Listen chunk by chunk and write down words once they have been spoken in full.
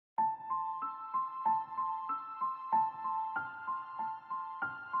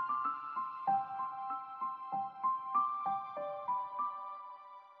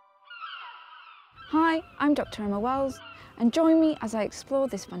Hi, I'm Dr. Emma Wells, and join me as I explore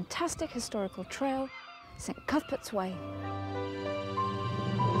this fantastic historical trail, St Cuthbert's Way.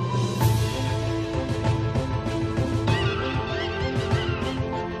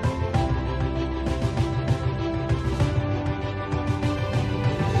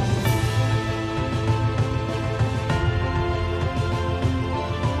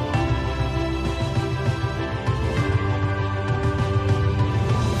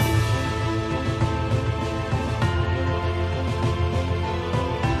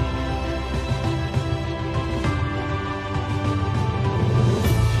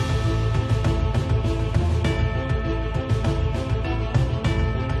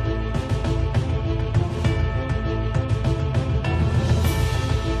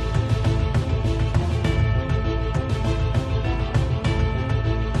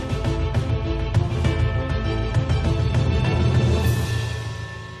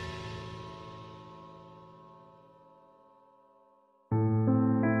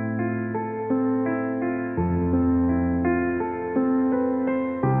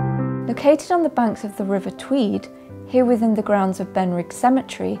 Located on the banks of the River Tweed, here within the grounds of Benrig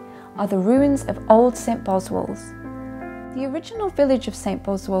Cemetery, are the ruins of old St Boswells. The original village of St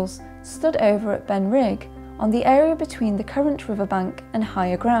Boswells stood over at Benrig, on the area between the current riverbank and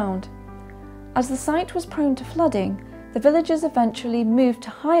higher ground. As the site was prone to flooding, the villagers eventually moved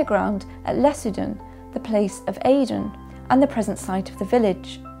to higher ground at Lessedon, the place of Aidan, and the present site of the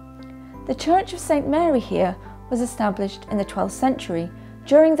village. The Church of St Mary here was established in the 12th century,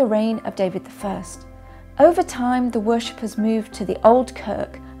 during the reign of David I. Over time, the worshippers moved to the old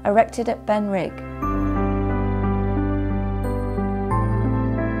kirk erected at Benrig.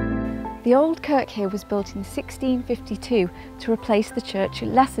 The old kirk here was built in 1652 to replace the church at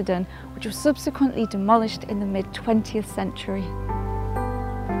Lessedon, which was subsequently demolished in the mid-20th century.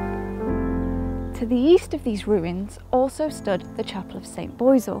 To the east of these ruins also stood the chapel of St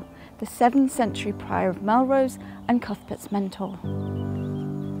Boisel, the 7th century prior of Melrose and Cuthbert's mentor.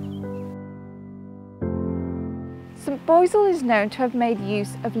 St Boisel is known to have made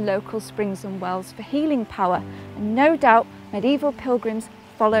use of local springs and wells for healing power, and no doubt medieval pilgrims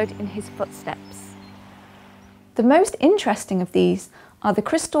followed in his footsteps. The most interesting of these are the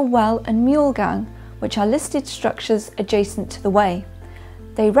Crystal Well and Mule Gang, which are listed structures adjacent to the way.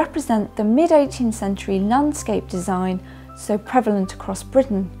 They represent the mid-18th century landscape design so prevalent across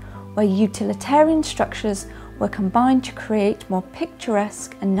Britain, where utilitarian structures were combined to create more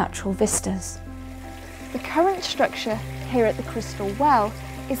picturesque and natural vistas. The current structure here at the Crystal Well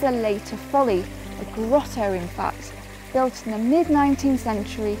is a later folly, a grotto in fact, built in the mid-19th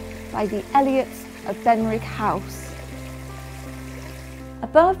century by the Elliots of Benrig House.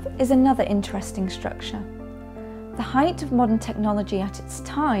 Above is another interesting structure. The height of modern technology at its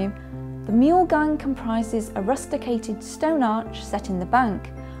time, the Mule Gang comprises a rusticated stone arch set in the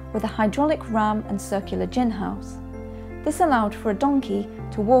bank with a hydraulic ram and circular gin house. This allowed for a donkey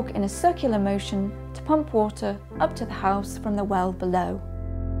to walk in a circular motion to pump water up to the house from the well below.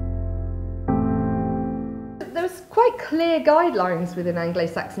 There was quite clear guidelines within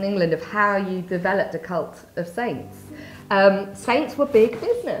Anglo-Saxon England of how you developed a cult of saints. Saints were big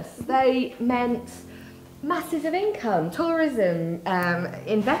business. They meant masses of income, tourism,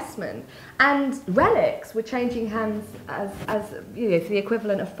 investment, and relics were changing hands as you know, the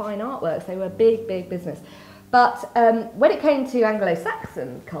equivalent of fine artworks. They were big business. But when it came to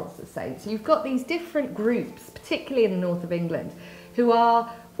Anglo-Saxon cults of saints, you've got these different groups, particularly in the north of England, who are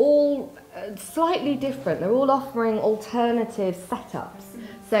all slightly different. They're all offering alternative setups.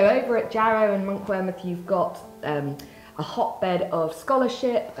 So over at Jarrow and Monkwearmouth, you've got a hotbed of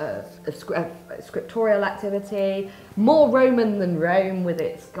scholarship, of scriptorial activity, more Roman than Rome, with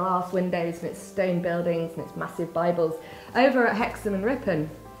its glass windows and its stone buildings and its massive Bibles. Over at Hexham and Ripon,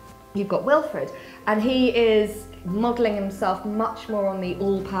 you've got Wilfrid, and he is modelling himself much more on the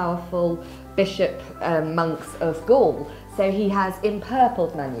all-powerful bishop monks of Gaul. So he has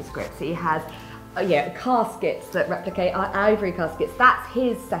empurpled manuscripts, he has caskets that replicate ivory caskets. That's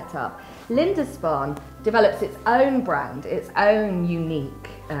his setup. Lindisfarne develops its own brand, its own unique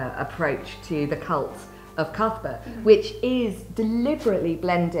approach to the cult of Cuthbert, which is deliberetely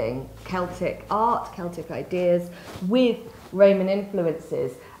blending Celtic art, Celtic ideas with Roman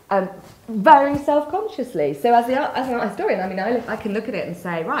influences. Very self-consciously. So as an art historian, I mean, I can look at it and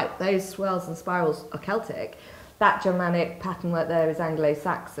say, right, those swirls and spirals are Celtic. That Germanic patternwork there is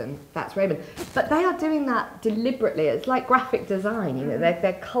Anglo-Saxon, that's Roman. But they are doing that deliberately. It's like graphic design, you know,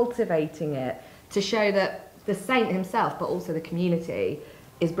 they're cultivating it to show that the saint himself, but also the community,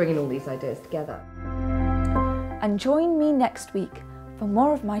 is bringing all these ideas together. And join me next week for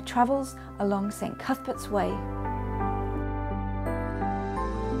more of my travels along St Cuthbert's Way.